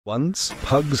Once,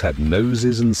 pugs had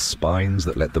noses and spines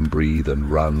that let them breathe and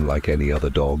run like any other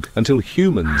dog, until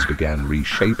humans began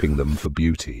reshaping them for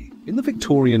beauty. In the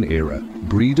Victorian era,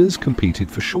 breeders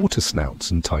competed for shorter snouts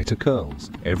and tighter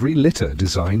curls, every litter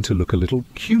designed to look a little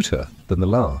cuter than the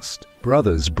last.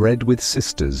 Brothers bred with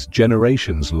sisters,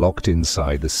 generations locked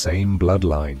inside the same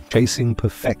bloodline, chasing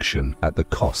perfection at the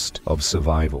cost of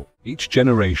survival. Each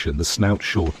generation, the snout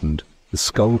shortened, the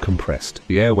skull compressed,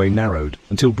 the airway narrowed,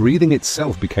 until breathing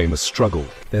itself became a struggle.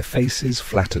 Their faces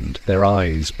flattened, their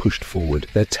eyes pushed forward,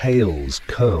 their tails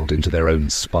curled into their own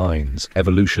spines,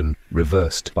 evolution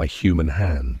reversed by human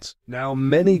hands. Now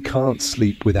many can't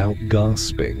sleep without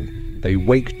gasping. They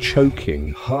wake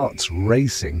choking, hearts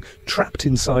racing, trapped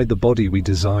inside the body we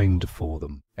designed for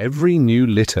them. Every new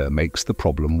litter makes the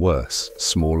problem worse.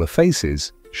 Smaller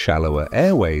faces, shallower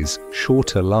airways,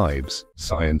 shorter lives.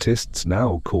 Scientists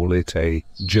now call it a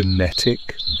genetic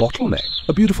bottleneck,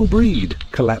 a beautiful breed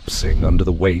collapsing under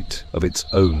the weight of its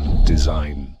own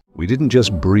design. We didn't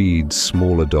just breed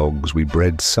smaller dogs, we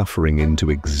bred suffering into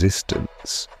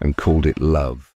existence and called it love.